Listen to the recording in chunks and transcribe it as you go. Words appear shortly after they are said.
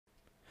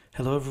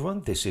Hello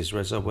everyone, this is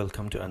Reza.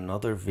 Welcome to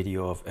another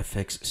video of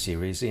FX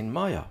series in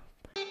Maya.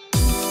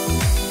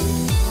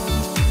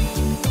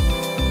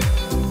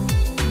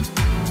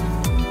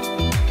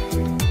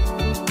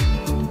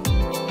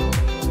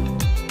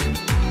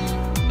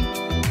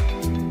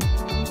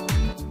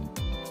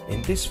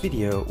 In this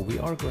video, we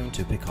are going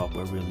to pick up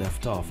where we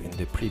left off in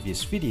the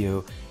previous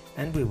video,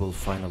 and we will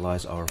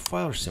finalize our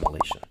fire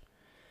simulation.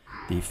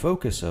 The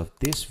focus of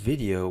this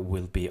video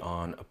will be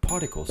on a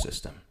particle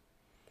system.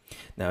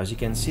 Now, as you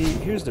can see,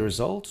 here's the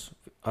result.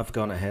 I've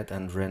gone ahead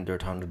and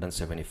rendered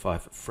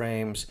 175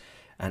 frames,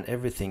 and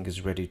everything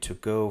is ready to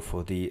go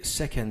for the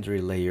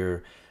secondary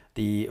layer,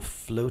 the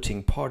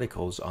floating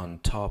particles on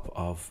top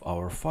of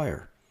our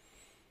fire.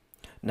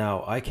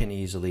 Now, I can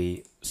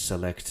easily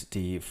select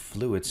the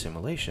fluid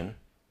simulation.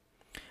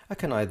 I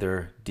can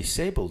either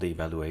disable the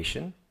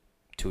evaluation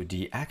to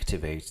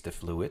deactivate the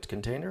fluid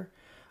container,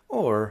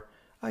 or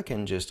I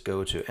can just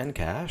go to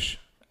Encache,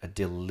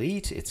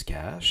 delete its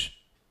cache,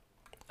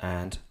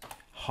 and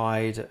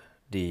hide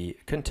the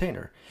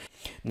container.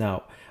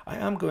 Now, I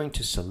am going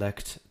to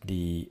select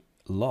the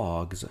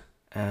logs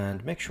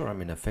and make sure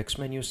I'm in effects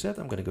menu set.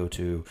 I'm going to go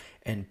to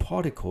End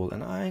Particle,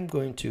 and I'm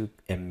going to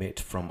emit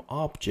from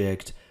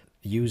object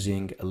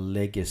using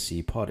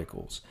legacy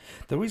particles.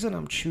 The reason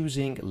I'm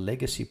choosing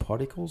legacy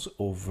particles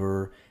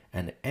over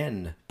an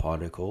N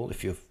particle,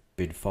 if you've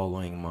been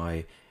following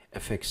my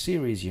FX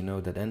series, you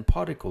know that N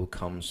particle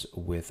comes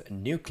with a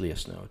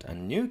nucleus node,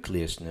 and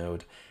nucleus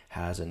node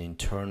has an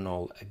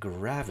internal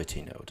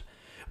gravity node.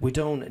 We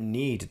don't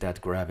need that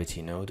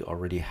gravity node,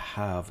 already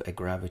have a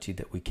gravity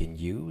that we can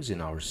use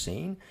in our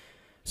scene.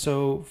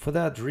 So for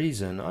that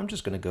reason, I'm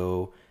just going to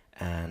go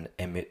and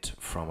emit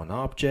from an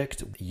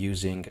object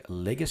using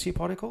legacy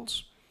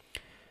particles.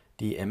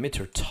 The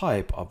emitter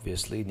type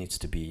obviously needs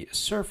to be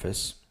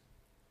surface,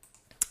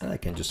 and I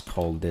can just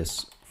call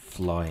this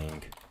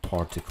flying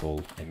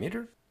particle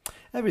emitter.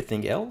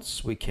 Everything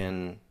else we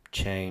can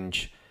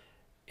change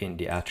in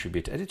the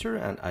attribute editor,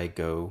 and I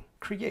go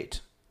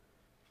create.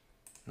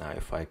 Now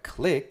if I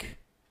click,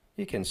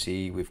 you can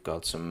see we've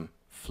got some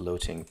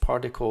floating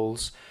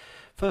particles.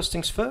 First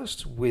things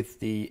first,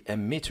 with the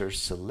emitter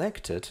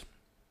selected,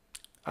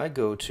 I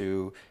go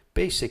to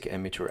basic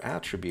emitter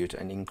attribute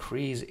and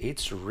increase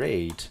its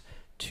rate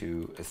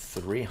to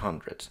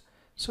 300,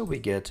 so we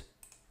get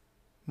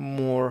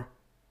more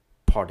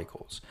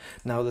particles.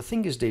 Now the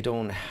thing is, they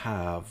don't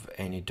have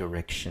any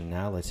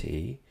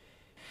directionality.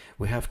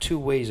 We have two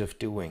ways of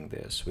doing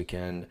this. We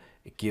can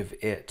give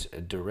it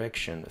a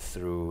direction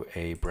through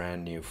a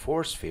brand new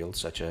force field,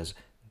 such as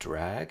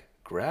drag,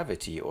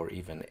 gravity, or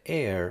even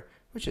air,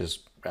 which is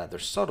rather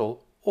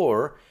subtle,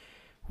 or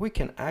we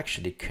can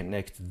actually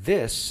connect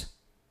this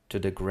to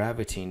the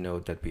gravity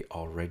node that we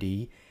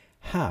already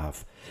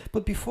have.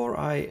 But before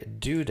I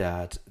do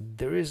that,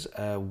 there is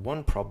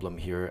one problem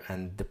here,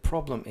 and the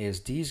problem is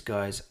these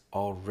guys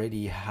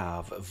already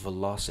have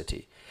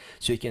velocity.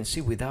 So you can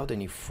see without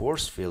any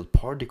force field,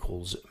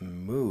 particles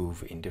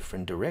move in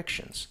different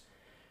directions.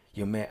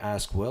 You may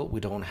ask, well, we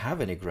don't have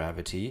any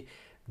gravity.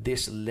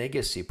 This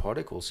legacy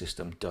particle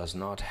system does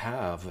not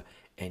have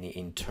any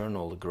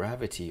internal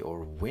gravity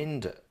or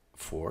wind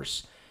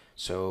force.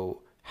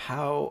 So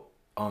how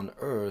on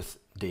earth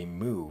they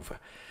move?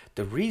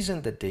 The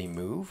reason that they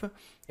move,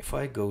 if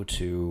I go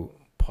to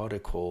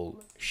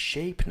particle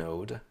shape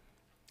node,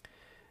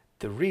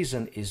 the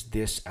reason is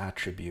this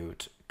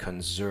attribute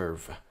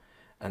conserve,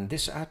 and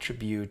this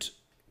attribute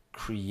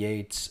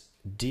creates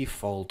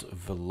default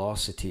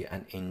velocity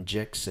and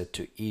injects it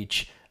to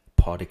each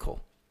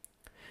particle.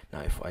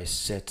 Now if I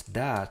set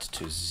that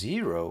to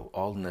 0,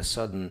 all of a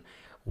sudden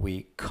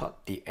we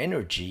cut the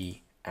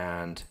energy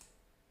and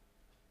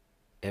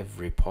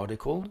every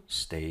particle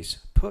stays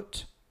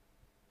put.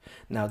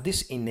 Now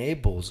this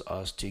enables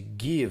us to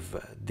give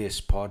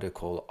this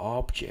particle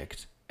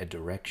object a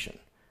direction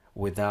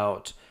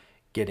without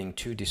getting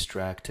too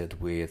distracted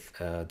with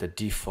the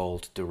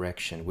default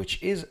direction,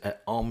 which is an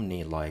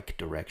omni-like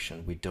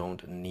direction. We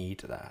don't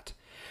need that.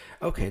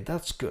 Okay,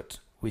 that's good.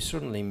 We're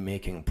certainly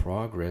making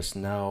progress.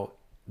 Now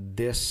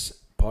this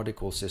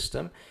particle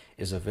system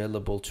is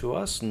available to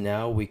us.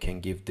 Now we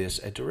can give this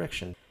a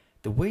direction.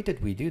 The way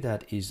that we do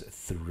that is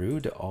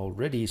through the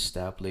already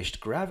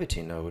established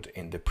gravity node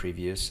in the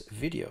previous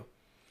video.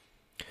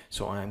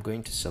 So I'm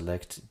going to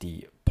select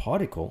the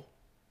particle,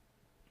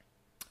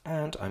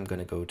 and I'm going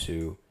to go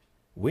to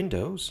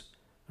Windows,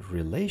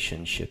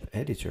 Relationship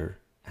Editor,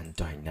 and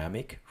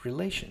Dynamic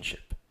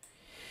Relationship.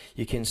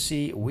 You can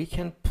see we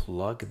can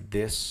plug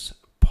this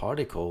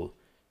particle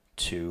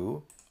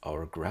to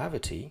our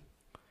gravity,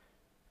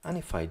 and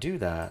if I do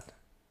that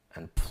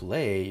and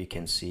play, you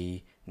can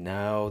see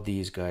now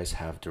these guys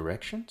have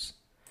directions.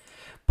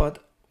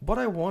 But what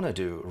I want to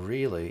do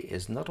really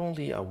is not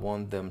only I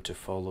want them to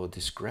follow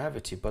this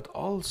gravity, but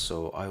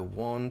also I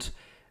want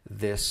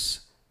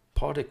this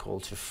particle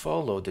to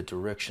follow the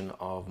direction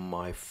of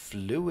my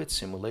fluid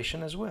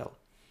simulation as well.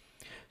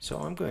 So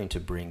I'm going to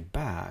bring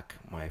back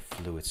my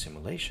fluid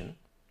simulation,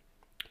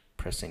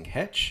 pressing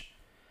H.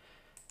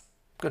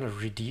 I'm going to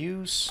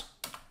reduce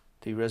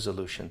the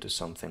resolution to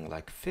something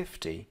like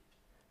 50,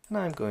 and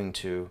I'm going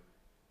to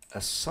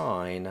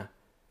assign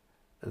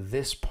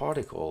this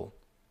particle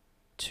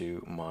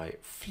to my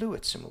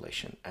fluid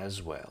simulation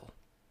as well.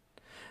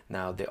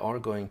 Now they are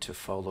going to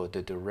follow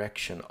the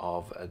direction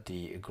of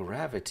the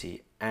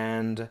gravity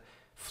and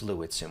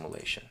fluid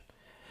simulation.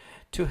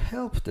 To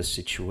help the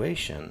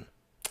situation,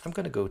 I'm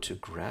going to go to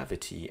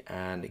gravity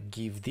and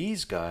give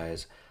these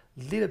guys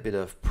a little bit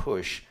of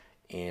push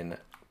in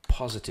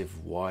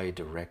positive Y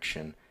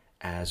direction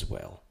as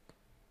well.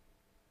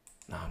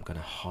 Now I'm going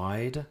to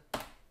hide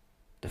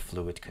the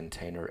fluid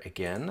container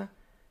again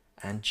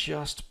and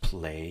just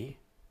play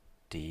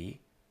the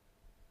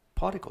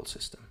particle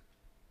system.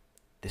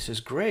 This is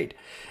great.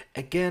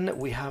 Again,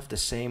 we have the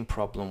same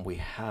problem we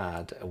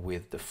had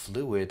with the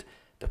fluid.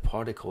 The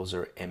particles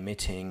are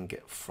emitting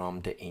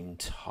from the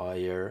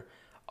entire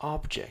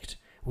object.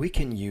 We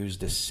can use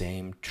the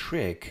same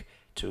trick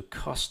to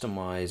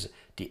customize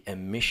the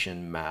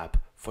emission map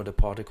for the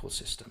particle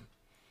system.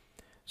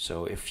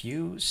 So if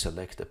you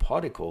select the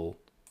particle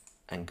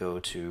and go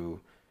to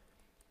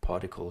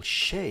particle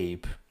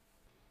shape,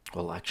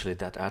 well, actually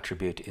that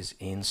attribute is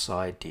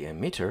inside the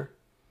emitter,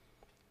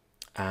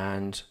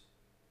 and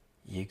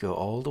you go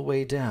all the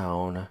way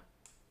down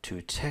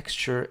to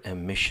texture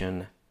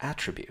emission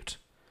attribute.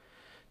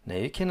 Now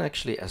you can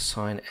actually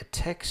assign a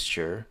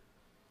texture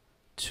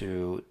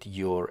to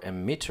your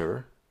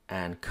emitter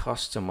and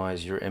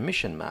customize your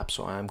emission map.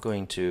 So I'm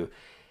going to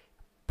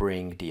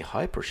bring the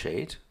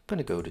hypershade. I'm going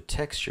to go to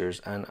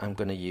textures and I'm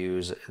going to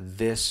use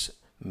this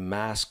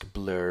mask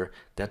blur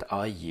that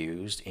I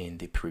used in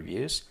the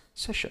previous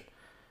session.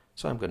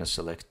 So I'm going to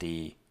select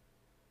the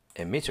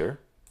emitter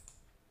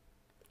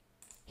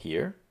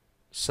here,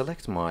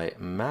 select my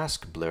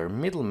mask blur,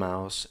 middle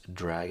mouse,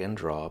 drag and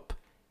drop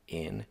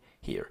in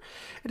here.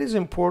 It is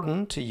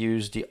important to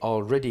use the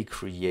already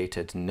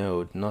created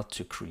node, not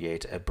to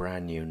create a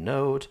brand new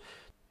node.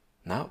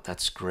 Now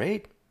that's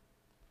great.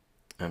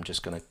 I'm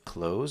just going to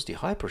close the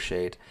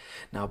hypershade.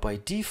 Now by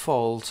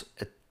default,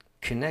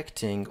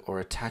 connecting or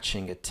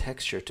attaching a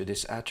texture to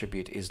this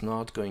attribute is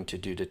not going to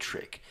do the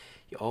trick.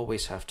 You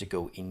always have to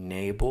go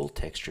enable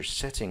texture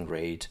setting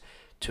rate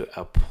to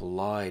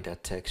apply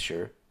that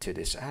texture to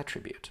this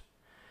attribute.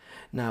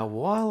 Now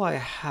while I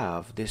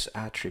have this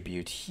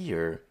attribute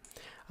here,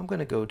 I'm going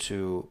to go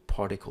to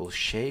particle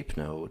shape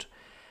node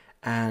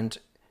and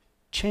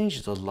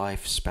change the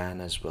lifespan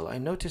as well. I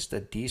noticed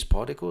that these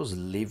particles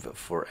live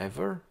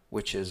forever,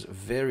 which is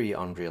very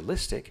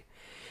unrealistic.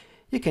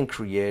 You can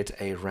create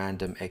a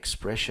random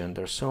expression.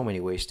 There are so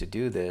many ways to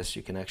do this.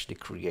 You can actually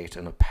create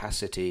an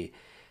opacity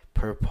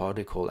per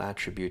particle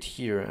attribute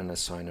here and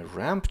assign a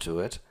ramp to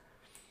it.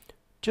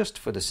 Just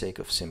for the sake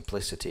of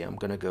simplicity, I'm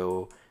going to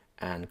go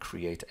and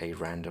create a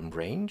random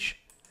range.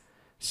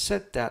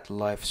 Set that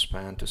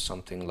lifespan to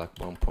something like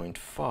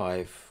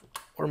 1.5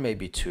 or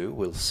maybe 2,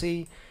 we'll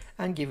see,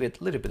 and give it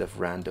a little bit of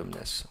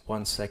randomness,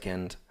 1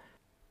 second.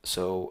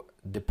 So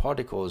the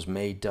particles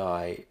may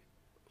die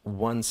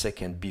 1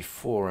 second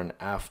before and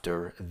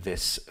after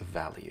this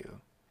value.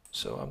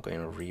 So I'm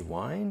going to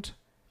rewind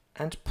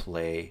and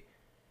play,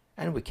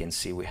 and we can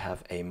see we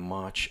have a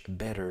much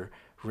better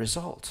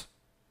result.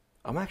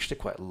 I'm actually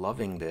quite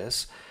loving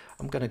this.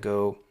 I'm going to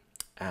go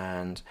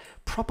and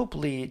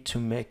probably to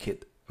make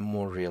it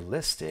more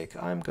realistic,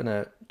 I'm going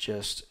to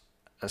just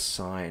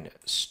assign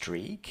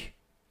streak.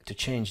 To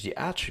change the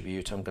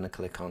attribute, I'm going to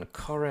click on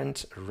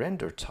current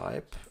render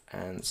type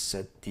and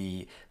set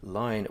the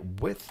line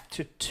width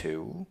to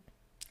 2.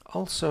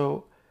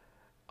 Also,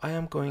 I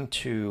am going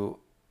to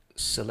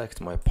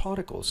select my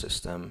particle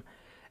system,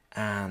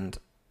 and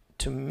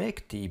to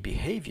make the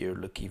behavior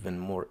look even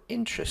more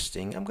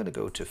interesting, I'm going to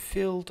go to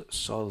Field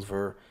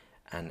Solver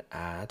and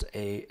add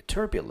a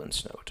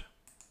turbulence node.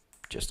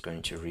 Just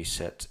going to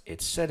reset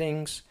its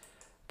settings.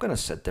 I'm going to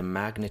set the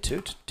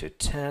magnitude to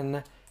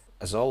 10.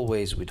 As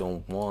always, we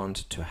don't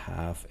want to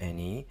have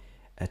any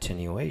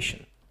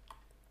attenuation.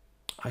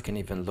 I can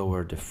even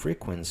lower the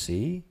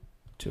frequency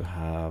to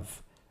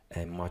have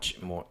a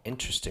much more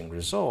interesting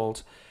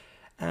result.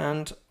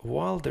 And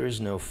while there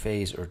is no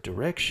phase or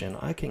direction,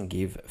 I can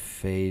give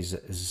phase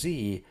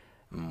Z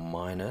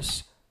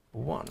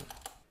 -1.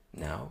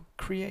 Now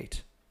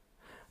create.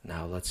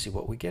 Now let's see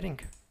what we're getting.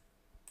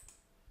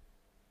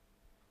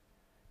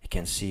 You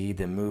can see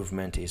the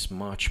movement is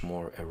much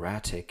more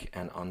erratic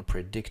and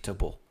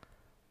unpredictable.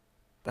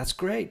 That's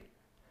great.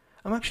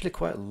 I'm actually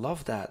quite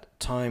love that.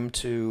 Time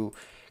to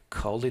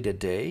call it a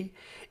day.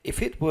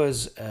 If it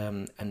was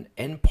an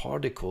N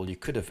particle, you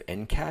could have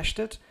N cached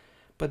it.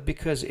 But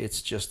because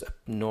it's just a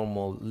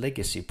normal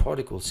legacy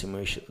particle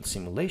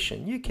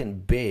simulation, you can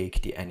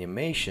bake the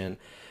animation.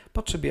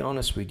 But to be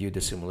honest with you,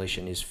 the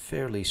simulation is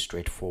fairly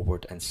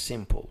straightforward and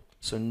simple.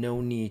 So no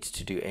need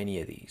to do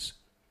any of these.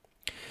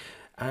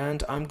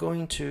 And I'm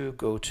going to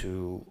go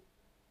to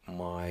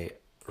my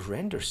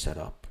render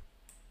setup.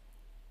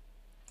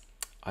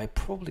 I'm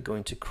probably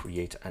going to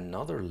create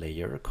another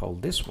layer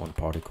called this one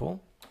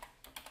particle.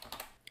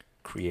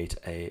 Create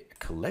a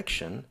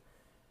collection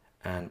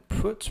and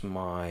put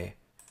my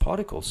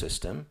particle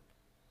system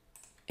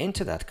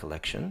into that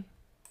collection.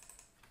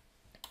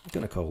 I'm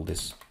going to call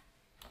this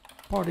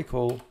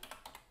particle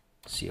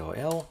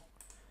COL.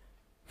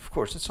 Of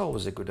course, it's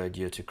always a good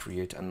idea to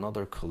create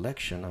another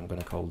collection. I'm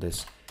going to call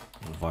this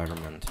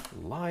environment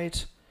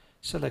light.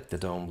 Select the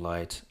dome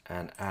light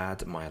and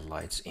add my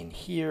lights in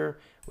here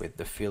with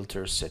the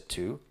filter set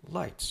to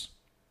lights.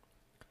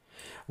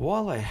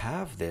 While I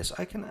have this,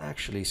 I can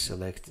actually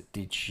select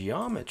the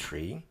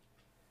geometry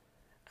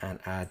and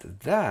add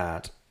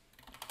that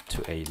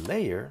to a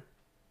layer.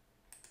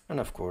 And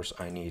of course,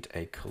 I need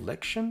a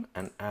collection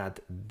and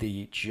add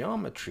the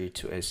geometry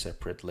to a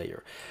separate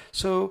layer.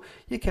 So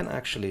you can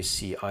actually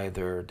see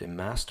either the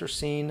master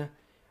scene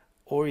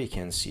or you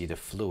can see the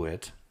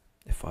fluid.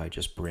 If I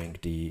just bring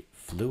the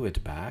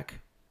fluid back,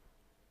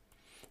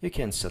 you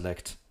can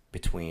select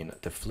between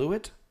the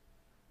fluid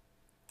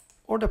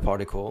or the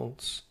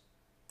particles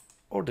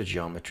or the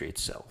geometry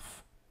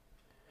itself.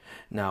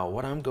 Now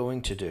what I'm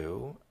going to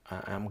do,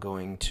 I'm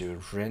going to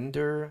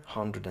render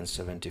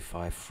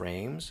 175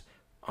 frames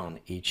on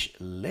each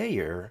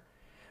layer,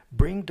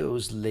 bring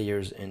those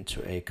layers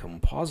into a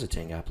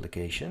compositing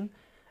application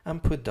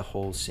and put the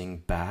whole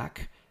thing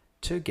back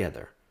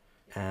together.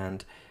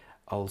 And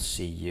I'll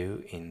see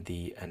you in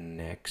the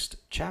next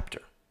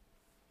chapter.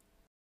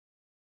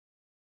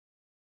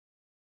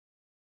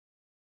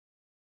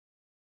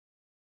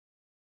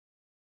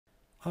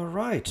 All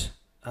right,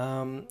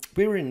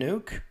 we're in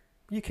Nuke.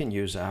 You can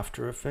use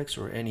After Effects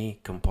or any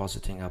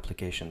compositing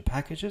application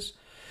packages.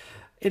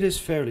 It is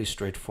fairly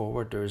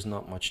straightforward. There is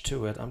not much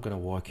to it. I'm going to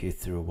walk you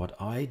through what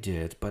I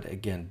did, but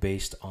again,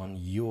 based on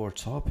your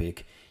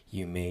topic,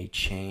 you may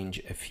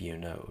change a few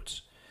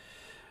nodes.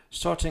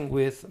 Starting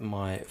with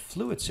my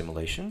fluid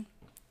simulation.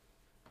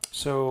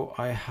 So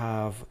I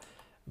have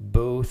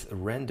both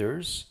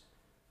renders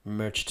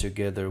merged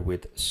together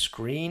with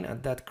screen,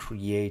 and that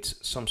creates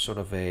some sort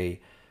of a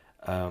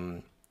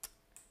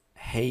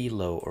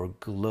halo or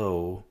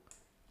glow,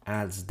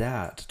 adds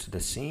that to the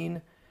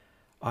scene.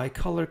 I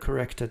color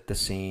corrected the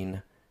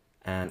scene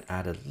and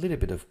added a little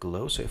bit of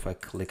glow. So if I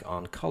click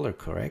on color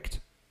correct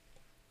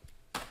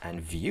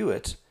and view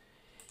it,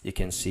 you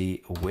can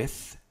see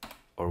with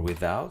or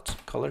without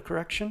color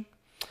correction.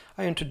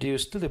 I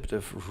introduced a little bit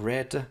of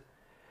red.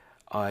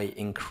 I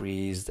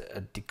increased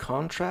the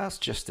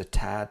contrast just a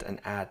tad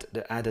and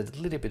added a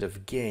little bit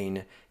of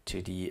gain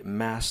to the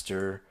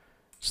master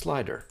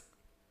slider.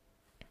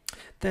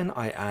 Then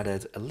I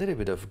added a little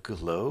bit of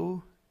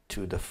glow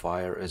to the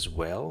fire as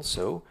well.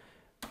 So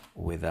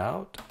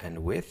without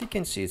and with, you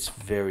can see it's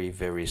very,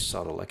 very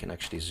subtle. I can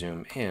actually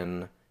zoom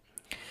in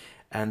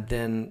and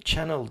then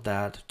channel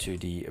that to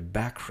the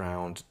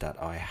background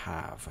that I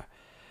have.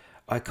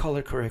 I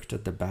color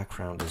corrected the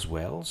background as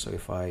well. So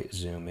if I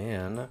zoom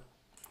in,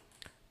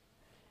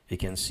 you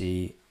can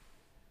see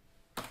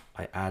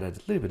I added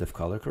a little bit of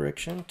color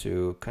correction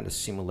to kind of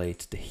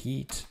simulate the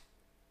heat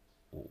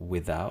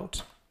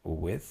without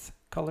with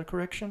color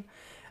correction.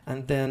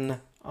 And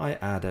then I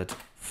added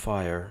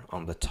fire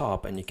on the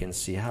top, and you can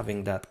see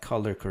having that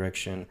color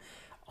correction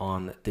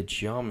on the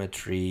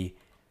geometry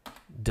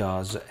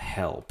does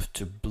help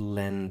to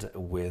blend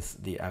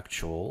with the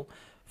actual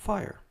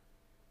fire.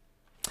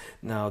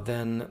 Now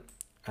then,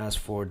 as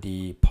for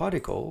the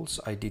particles,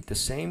 I did the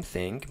same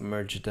thing,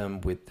 merged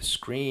them with the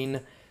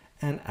screen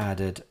and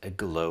added a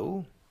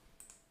glow.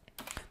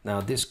 Now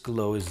this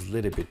glow is a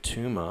little bit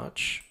too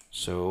much,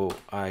 so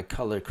I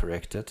color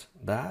corrected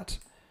that.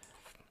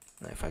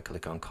 Now if I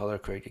click on color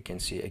correct, you can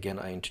see again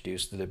I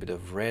introduced a little bit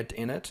of red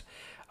in it.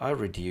 I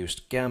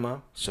reduced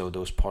gamma, so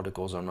those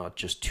particles are not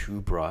just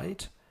too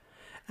bright.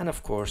 And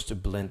of course, to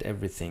blend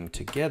everything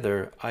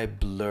together, I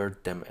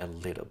blurred them a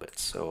little bit.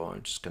 So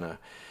I'm just gonna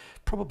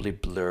probably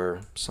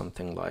blur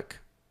something like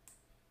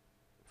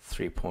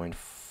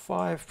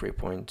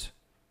 3.5,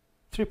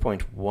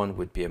 3.1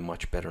 would be a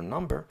much better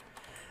number.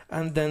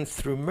 And then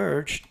through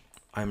merge,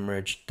 I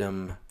merged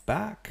them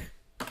back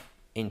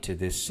into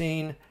this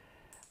scene,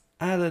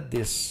 added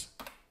this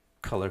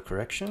color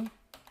correction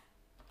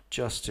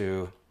just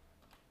to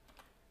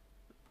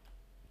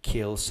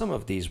kill some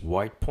of these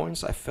white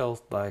points. I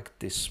felt like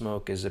the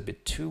smoke is a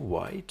bit too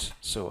white,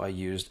 so I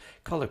used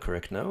color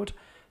correct node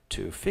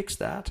to fix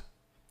that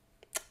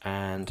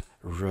and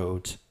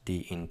wrote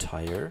the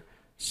entire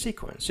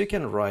sequence. You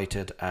can write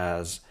it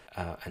as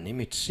an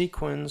image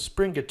sequence,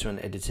 bring it to an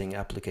editing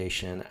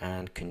application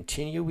and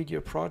continue with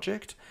your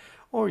project,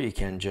 or you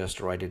can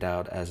just write it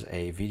out as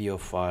a video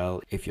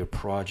file if your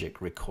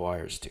project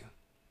requires to.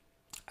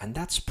 And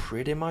that's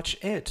pretty much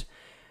it.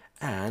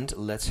 And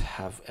let's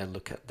have a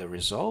look at the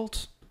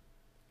result.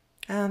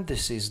 And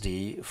this is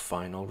the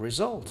final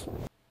result.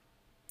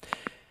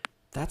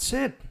 That's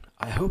it.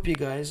 I hope you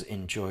guys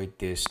enjoyed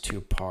this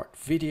two-part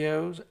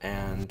video,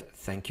 and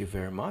thank you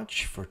very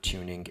much for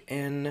tuning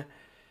in.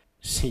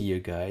 See you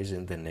guys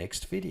in the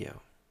next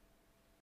video.